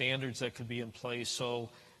standards that could be in place. So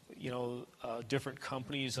different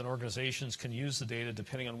companies and organizations can use the data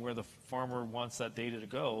depending on where the farmer wants that data to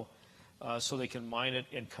go, so they can mine it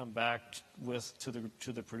and come back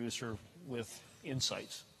to the producer with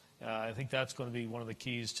insights. I think that's going to be one of the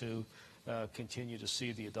keys to continue to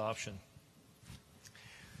see the adoption.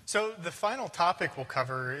 So the final topic we'll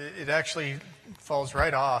cover, it actually falls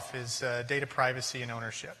right off, is data privacy and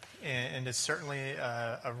ownership. And it's certainly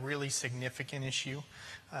a really significant issue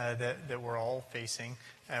that we're all facing.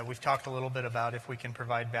 We've talked a little bit about if we can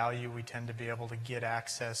provide value, we tend to be able to get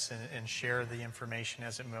access and share the information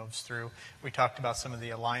as it moves through. We talked about some of the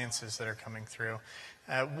alliances that are coming through.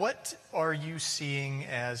 What are you seeing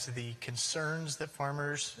as the concerns that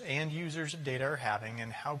farmers and users of data are having,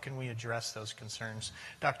 and how can we address those concerns?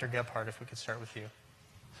 Dr. Gebhardt, if we could start with you.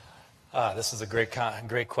 This is a great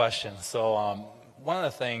question. So one of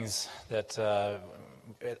the things that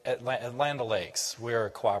at Land O'Lakes, we're a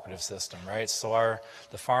cooperative system, right? So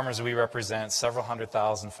the farmers we represent, several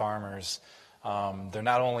 100,000 farmers, they're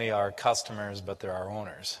not only our customers, but they're our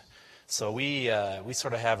owners. So we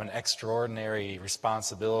sort of have an extraordinary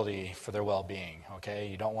responsibility for their well-being. Okay,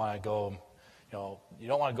 you don't want to go, you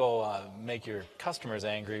don't want to go make your customers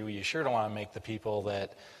angry. You sure don't want to make the people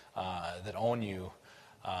that own you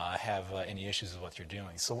have any issues with what you're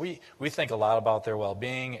doing. So we think a lot about their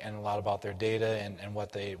well-being and a lot about their data and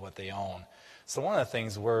what they own. So one of the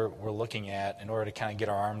things we're looking at in order to kind of get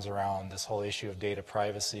our arms around this whole issue of data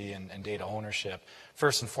privacy and data ownership,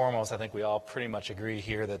 first and foremost, I think we all pretty much agree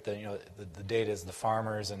here that the data is the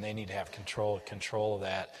farmers and they need to have control of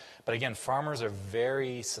that. But again, farmers are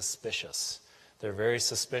very suspicious. They're very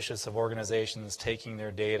suspicious of organizations taking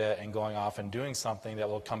their data and going off and doing something that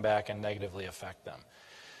will come back and negatively affect them.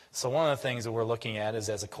 So one of the things that we're looking at is,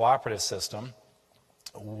 as a cooperative system,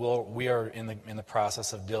 we are in the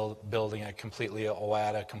process of building a completely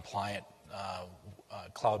OADA compliant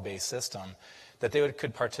cloud-based system that they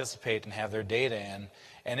could participate and have their data in.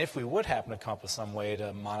 And if we would happen to come up with some way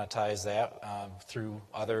to monetize that through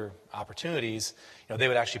other opportunities, they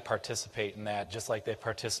would actually participate in that, just like they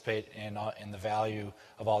participate in the value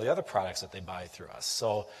of all the other products that they buy through us.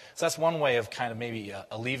 So that's one way of kind of maybe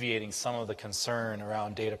alleviating some of the concern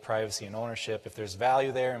around data privacy and ownership. If there's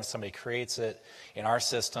value there and somebody creates it in our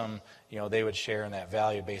system, they would share in that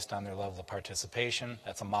value based on their level of participation.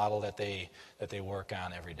 That's a model that they work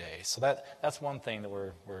on every day. So that's one thing that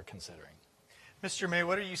we're considering. Mr. May,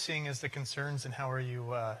 what are you seeing as the concerns, and how are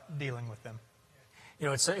you dealing with them?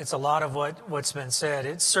 It's a lot of what's been said.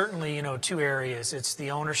 It's certainly, two areas. It's the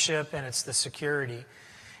ownership and it's the security.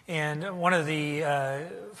 And one of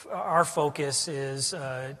our focus is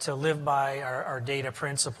to live by our data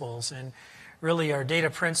principles. And really our data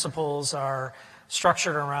principles are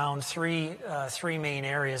structured around three main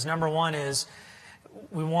areas. Number one is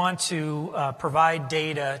we want to provide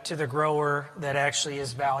data to the grower that actually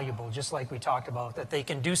is valuable, just like we talked about, that they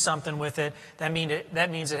can do something with it. That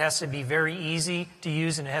means it has to be very easy to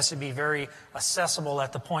use, and it has to be very accessible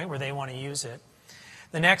at the point where they want to use it.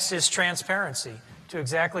 The next is transparency. To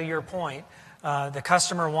exactly your point, the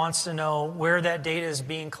customer wants to know where that data is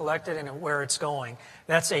being collected and where it's going.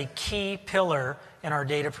 That's a key pillar in our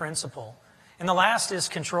data principle. And the last is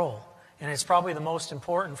control. And it's probably the most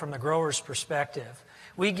important from the grower's perspective.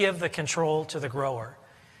 We give the control to the grower,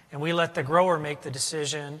 and we let the grower make the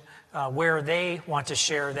decision where they want to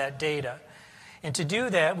share that data. And to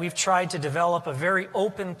do that, we've tried to develop a very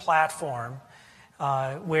open platform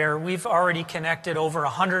where we've already connected over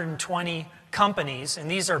 120 companies,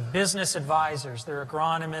 and these are business advisors. They're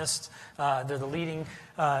agronomists. They're the leading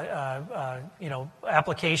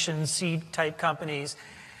application seed type companies.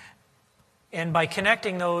 And by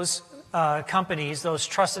connecting those companies, those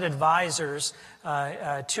trusted advisors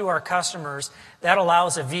to our customers, that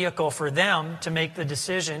allows a vehicle for them to make the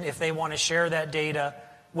decision if they want to share that data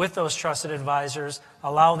with those trusted advisors,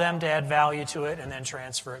 allow them to add value to it, and then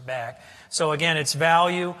transfer it back. So again, it's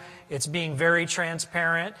value, it's being very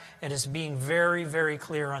transparent, and it's being very, very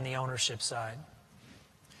clear on the ownership side.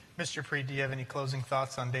 Mr. Preete, do you have any closing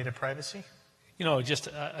thoughts on data privacy?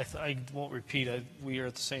 I won't repeat. We are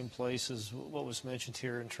at the same place as what was mentioned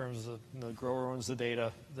here in terms of the grower owns the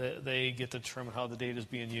data. They get to determine how the data is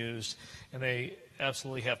being used, and they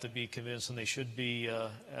absolutely have to be convinced, and they should be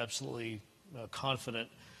absolutely confident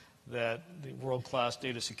that the world-class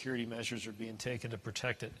data security measures are being taken to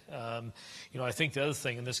protect it. I think the other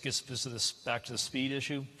thing, and this gets back to the speed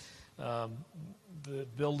issue, the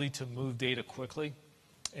ability to move data quickly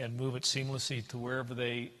and move it seamlessly to wherever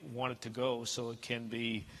they want it to go, so it can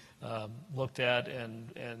be looked at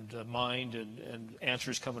and mined and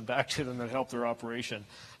answers coming back to them that help their operation.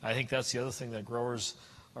 I think that's the other thing that growers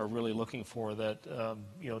are really looking for, that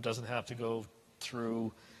doesn't have to go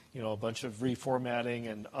through a bunch of reformatting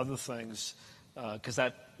and other things, because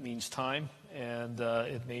that means time, and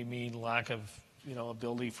it may mean lack of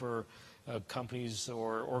ability for companies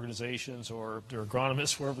or organizations or their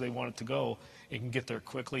agronomists, wherever they want it to go, it can get there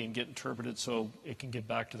quickly and get interpreted so it can get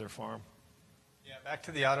back to their farm. Yeah, back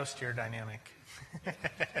to the auto steer dynamic.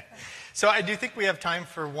 So I do think we have time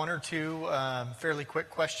for one or two fairly quick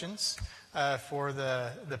questions for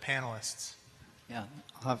the panelists. Yeah,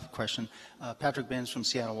 I'll have a question. Patrick Benz from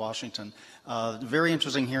Seattle, Washington. Very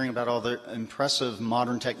interesting hearing about all the impressive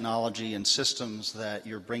modern technology and systems that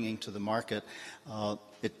you're bringing to the market.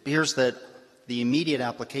 It appears that the immediate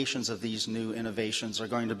applications of these new innovations are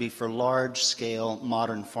going to be for large-scale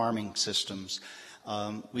modern farming systems.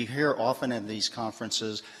 We hear often at these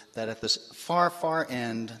conferences that at this far, far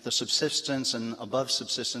end, the subsistence and above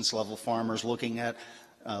subsistence level farmers looking at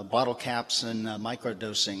bottle caps and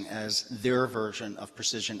microdosing as their version of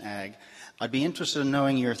precision ag. I'd be interested in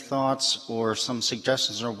knowing your thoughts or some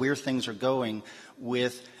suggestions on where things are going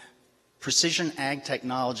with precision ag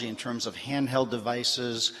technology in terms of handheld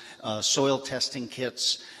devices, soil testing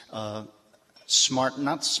kits,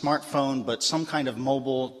 not smartphone, but some kind of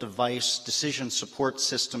mobile device decision support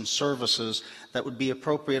system services that would be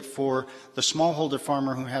appropriate for the smallholder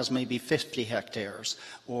farmer who has maybe 50 hectares,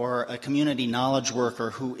 or a community knowledge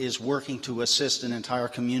worker who is working to assist an entire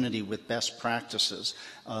community with best practices.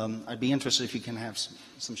 I'd be interested if you can have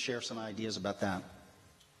share some ideas about that.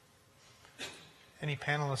 Any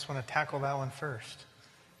panelists want to tackle that one first?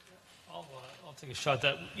 I'll take a shot at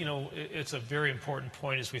that. You know, it's a very important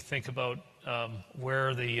point as we think about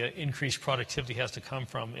where the increased productivity has to come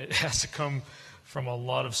from. It has to come from a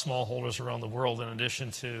lot of smallholders around the world, in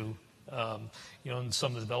addition to, you know, in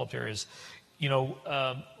some of the developed areas. You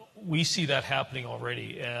know, we see that happening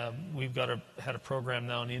already. We've had a program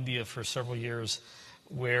now in India for several years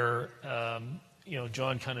where, you know,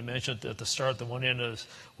 John kind of mentioned at the start, the one end is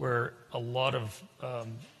where a lot of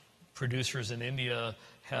producers in India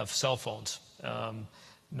have cell phones.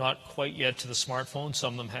 Not quite yet to the smartphone,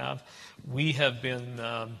 some of them have. We have been,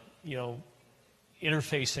 you know,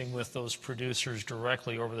 interfacing with those producers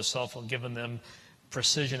directly over the cell phone, giving them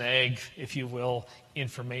precision ag, if you will,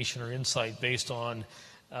 information or insight based on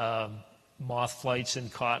moth flights in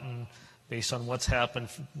cotton, based on what's happened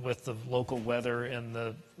with the local weather and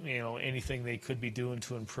the, you know, anything they could be doing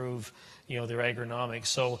to improve, you know, their agronomics.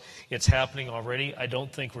 So it's happening already. I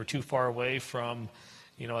don't think we're too far away from,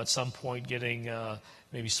 you know, at some point getting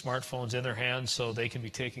maybe smartphones in their hands so they can be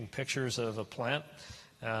taking pictures of a plant,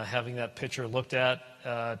 having that picture looked at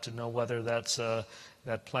to know whether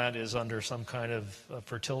that plant is under some kind of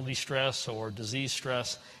fertility stress or disease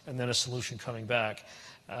stress, and then a solution coming back.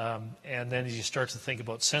 And then as you start to think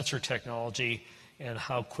about sensor technology and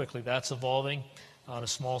how quickly that's evolving on a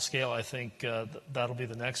small scale, I think that'll be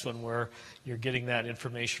the next one where you're getting that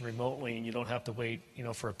information remotely and you don't have to wait, you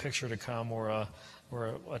know, for a picture to come or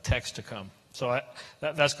a text to come. So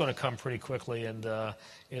that's going to come pretty quickly, and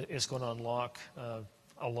it's going to unlock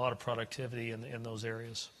a lot of productivity in those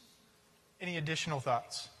areas. Any additional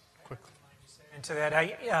thoughts? Quickly. Into that,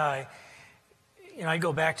 you know, I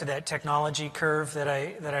go back to that technology curve that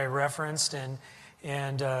I referenced,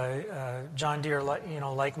 and John Deere, you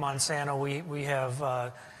know, like Monsanto, we have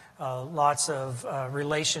lots of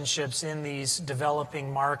relationships in these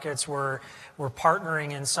developing markets. We're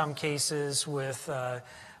partnering in some cases with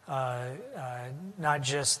not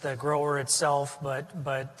just the grower itself,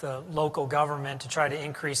 but the local government to try to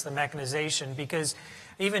increase the mechanization, because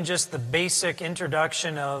even just the basic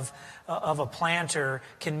introduction of a planter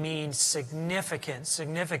can mean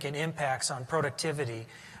significant impacts on productivity.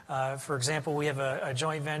 For example, we have a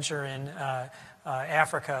joint venture in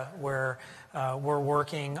Africa where we're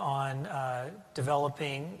working on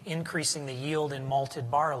increasing the yield in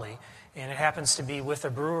malted barley. And it happens to be with a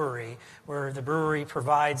brewery, where the brewery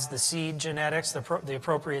provides the seed genetics, the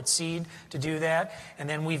appropriate seed to do that. And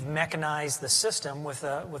then we've mechanized the system with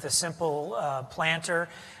a simple planter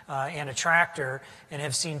and a tractor, and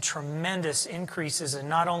have seen tremendous increases in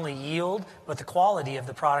not only yield, but the quality of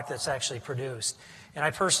the product that's actually produced. And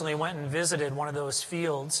I personally went and visited one of those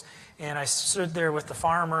fields, and I stood there with the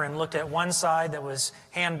farmer and looked at one side that was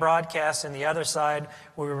hand broadcast, and the other side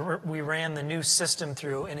we ran the new system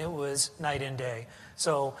through, and it was night and day.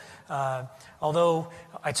 So although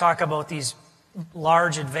I talk about these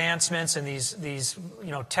large advancements and these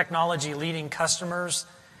you know, technology leading customers,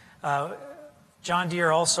 John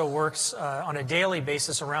Deere also works on a daily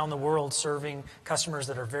basis around the world, serving customers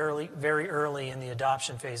that are very, very early in the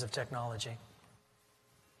adoption phase of technology.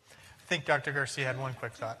 I think Dr. Garcia had one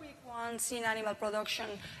quick thought. Quick ones in animal production.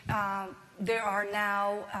 There are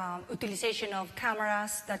now utilization of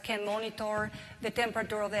cameras that can monitor the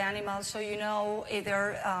temperature of the animals, so you know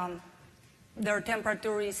either their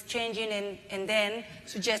temperature is changing and then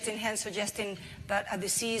suggesting that a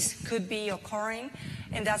disease could be occurring,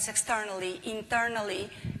 and that's externally. Internally,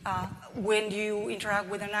 when you interact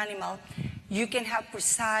with an animal, you can have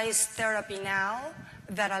precise therapy now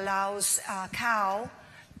that allows a cow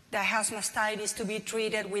that has mastitis to be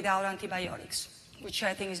treated without antibiotics, which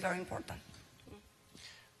I think is very important.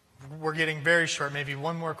 We're getting very short. Maybe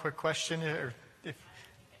one more quick question, or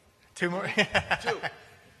two more. Two.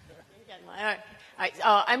 All right.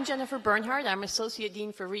 I'm Jennifer Bernhardt. I'm Associate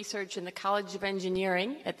Dean for Research in the College of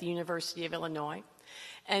Engineering at the University of Illinois.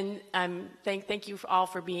 And thank you all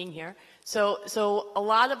for being here. So a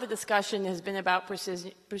lot of the discussion has been about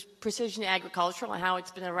precision agriculture and how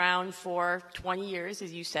it's been around for 20 years,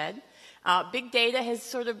 as you said. Big data has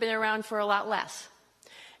sort of been around for a lot less.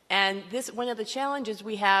 And one of the challenges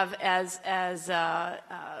we have as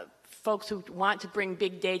folks who want to bring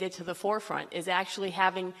big data to the forefront is actually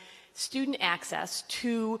having student access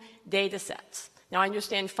to data sets. Now, I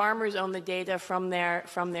understand farmers own the data from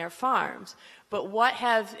their farms, but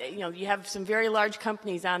you have some very large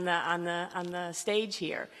companies on the stage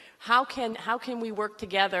here. How can we work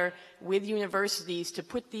together with universities to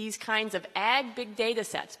put these kinds of ag big data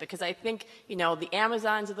sets? Because I think, the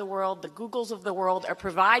Amazons of the world, the Googles of the world are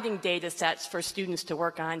providing data sets for students to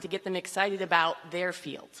work on to get them excited about their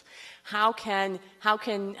fields. How can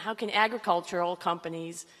agricultural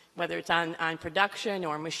companies, whether it's on production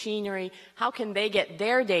or machinery, how can they get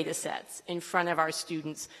their data sets in front of our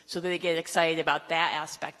students so that they get excited about that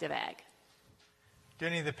aspect of ag? Do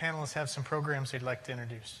any of the panelists have some programs they'd like to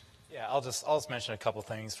introduce? Yeah, I'll just mention a couple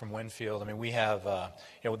things from Winfield. I mean, we have,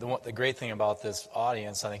 the great thing about this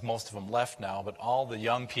audience, I think most of them left now, but all the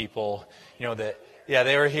young people,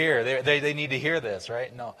 they were here. They need to hear this,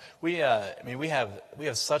 right? No, we have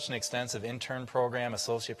such an extensive intern program,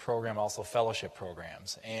 associate program, also fellowship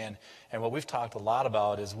programs, and what we've talked a lot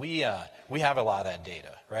about is we have a lot of that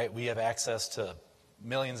data, right? We have access to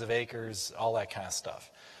millions of acres, all that kind of stuff.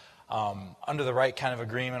 Under the right kind of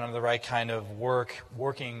agreement, under the right kind of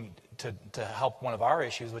working to help one of our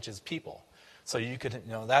issues, which is people. So you could,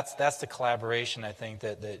 that's the collaboration I think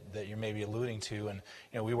that you're maybe alluding to,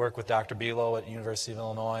 and we work with Dr. Borlaug at University of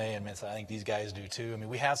Illinois, and I think these guys do too. I mean,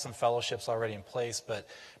 we have some fellowships already in place, but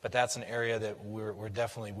that's an area that we're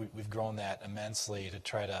definitely we've grown that immensely to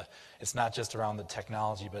try to. It's not just around the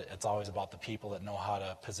technology, but it's always about the people that know how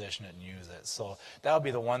to position it and use it. So that would be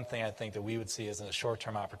the one thing I think that we would see as a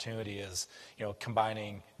short-term opportunity is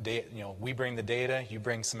combining data. We bring the data, you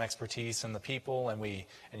bring some expertise in the people, and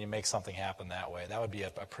you make something happen that way. That would be a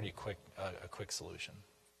pretty quick solution.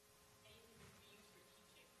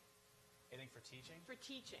 Anything for teaching? For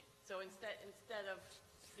teaching. So instead of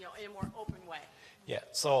in a more open way. Yeah.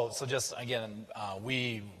 So just again, some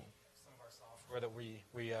of our software that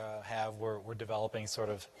we have, we're developing sort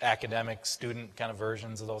of academic student kind of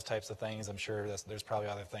versions of those types of things. I'm sure there's probably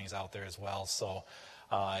other things out there as well. So.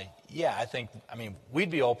 We'd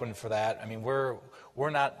be open for that. I mean, we're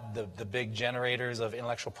not the big generators of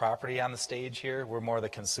intellectual property on the stage here. We're more the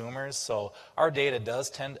consumers. So our data does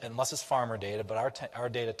tend, unless it's farmer data, but our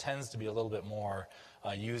data tends to be a little bit more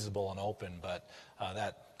usable and open. But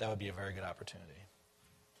that would be a very good opportunity.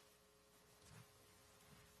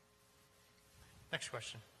 Next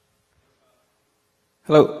question.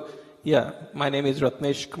 Hello. Yeah, my name is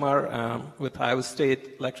Ratnesh Kumar with Iowa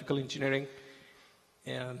State Electrical Engineering.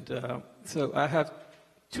 And so I have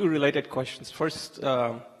two related questions. First,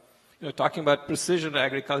 talking about precision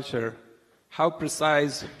agriculture, how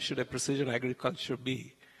precise should a precision agriculture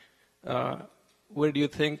be? Where do you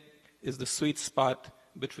think is the sweet spot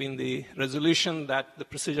between the resolution that the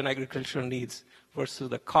precision agriculture needs versus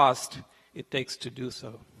the cost it takes to do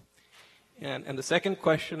so? And the second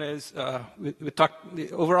question is, the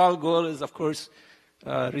overall goal is, of course,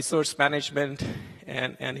 resource management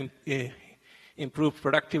and improve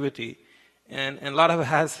productivity, and a lot of it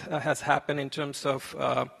has happened in terms of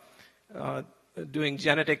doing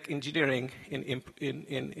genetic engineering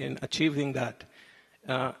in achieving that.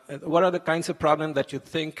 What are the kinds of problems that you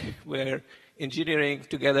think where engineering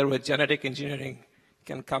together with genetic engineering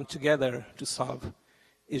can come together to solve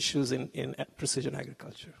issues in precision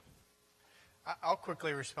agriculture? I'll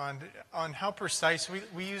quickly respond on how precise.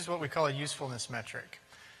 We use what we call a usefulness metric.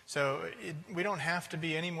 So we don't have to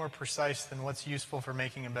be any more precise than what's useful for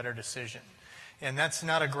making a better decision. And that's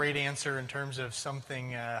not a great answer in terms of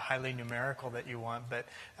something highly numerical that you want, but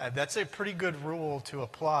that's a pretty good rule to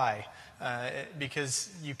apply because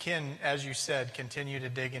you can, as you said, continue to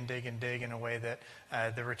dig and dig and dig in a way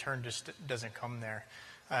that the return just doesn't come there.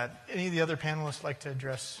 Any of the other panelists like to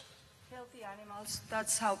address? Healthy animals,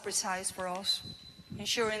 that's how precise for us.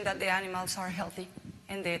 ensuring that the animals are healthy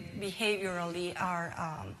and that behaviorally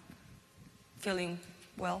are feeling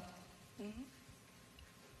well. Mm-hmm.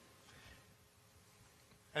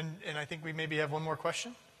 And I think we maybe have one more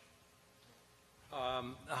question.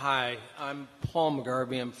 Hi, I'm Paul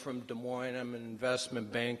McGarvey. I'm from Des Moines. I'm an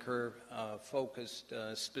investment banker focused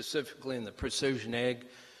specifically in the precision ag.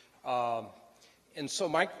 And so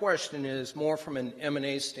my question is more from an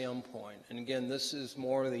M&A standpoint. And again, this is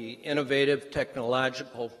more the innovative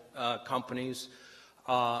technological companies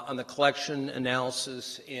on the collection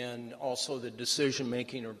analysis and also the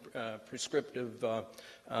decision-making or prescriptive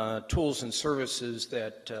tools and services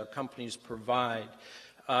that companies provide.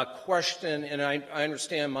 Question, and I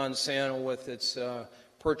understand Monsanto with its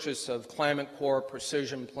purchase of Climate Corps,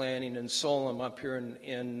 Precision Planting, and Solem up here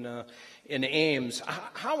in Ames.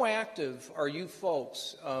 How active are you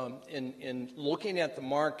folks in looking at the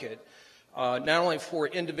market, not only for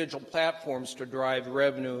individual platforms to drive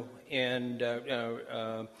revenue and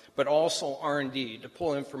but also R&D to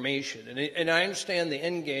pull information? And I understand the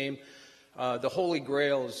end game, the holy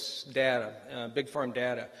grail is data, big farm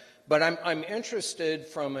data. But I'm interested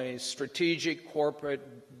from a strategic,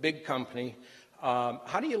 corporate, big company.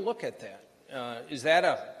 How do you look at that? Is that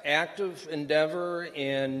an active endeavor?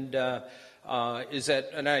 And is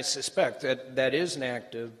that? And I suspect that is an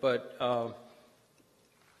active. But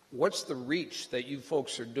what's the reach that you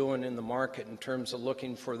folks are doing in the market in terms of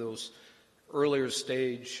looking for those earlier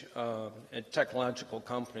stage technological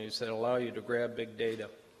companies that allow you to grab big data?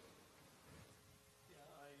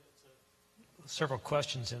 Several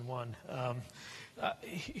questions in one.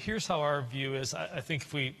 Here's how our view is. I think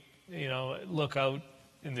if we, look out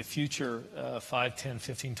in the future, 5, 10,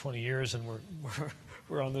 15, 20 years, and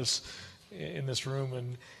we're on this in this room,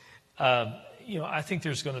 and I think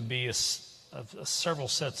there's going to be several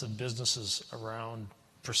sets of businesses around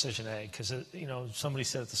precision ag because somebody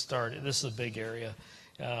said at the start this is a big area.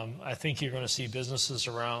 I think you're going to see businesses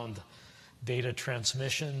around data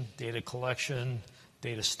transmission, data collection,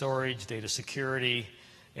 data storage, data security,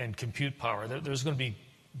 and compute power. There's going to be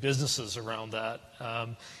businesses around that.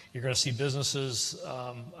 You're going to see businesses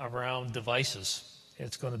around devices.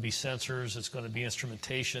 It's going to be sensors. It's going to be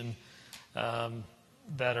instrumentation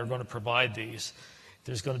that are going to provide these.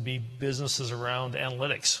 There's going to be businesses around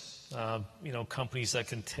analytics. Companies that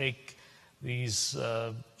can take these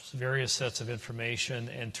various sets of information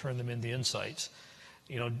and turn them into insights.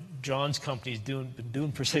 John's company's been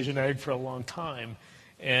doing precision ag for a long time,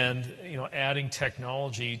 and adding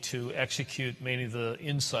technology to execute many of the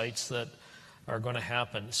insights that are going to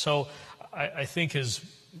happen. So I think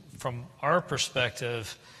from our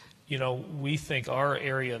perspective, we think our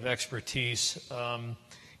area of expertise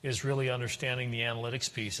is really understanding the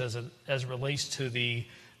analytics piece as it relates to the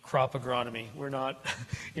crop agronomy. We're not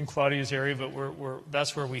in Claudia's area, but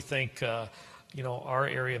that's where we think our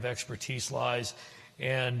area of expertise lies.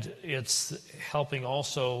 And it's helping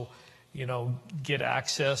also, get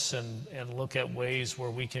access and look at ways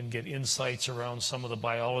where we can get insights around some of the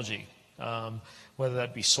biology, whether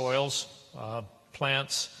that be soils,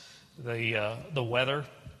 plants, the weather,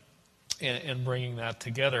 and bringing that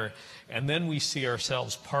together. And then we see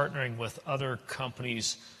ourselves partnering with other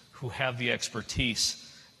companies who have the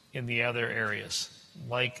expertise in the other areas,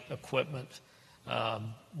 like equipment,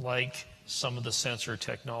 like some of the sensor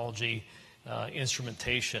technology,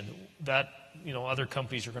 instrumentation. That other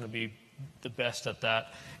companies are going to be the best at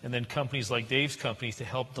that, and then companies like Dave's companies to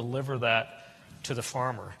help deliver that to the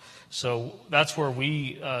farmer. So that's where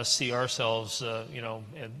we see ourselves.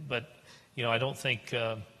 But I don't think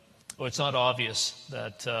it's not obvious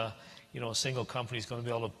that a single company is going to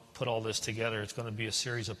be able to put all this together. It's going to be a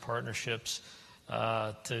series of partnerships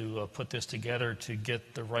to put this together to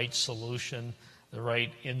get the right solution, the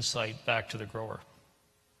right insight back to the grower.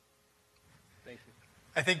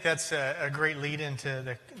 I think that's a great lead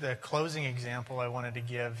into the closing example I wanted to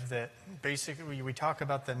give, that basically we talk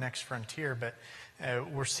about the next frontier, but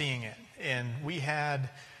we're seeing it. And we had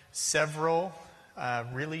several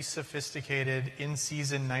really sophisticated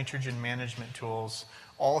in-season nitrogen management tools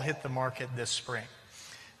all hit the market this spring.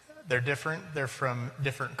 They're different. They're from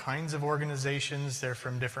different kinds of organizations. They're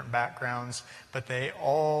from different backgrounds, but they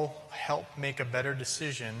all help make a better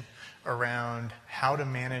decision around how to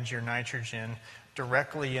manage your nitrogen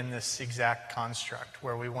directly in this exact construct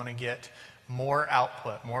where we want to get more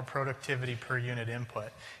output, more productivity per unit input.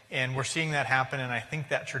 And we're seeing that happen, and I think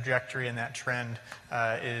that trajectory and that trend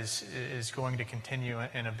is going to continue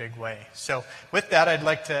in a big way. So with that, I'd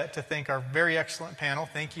like to thank our very excellent panel.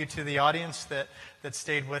 Thank you to the audience that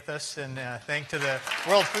stayed with us, and thank to the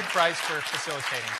World Food Prize for facilitating.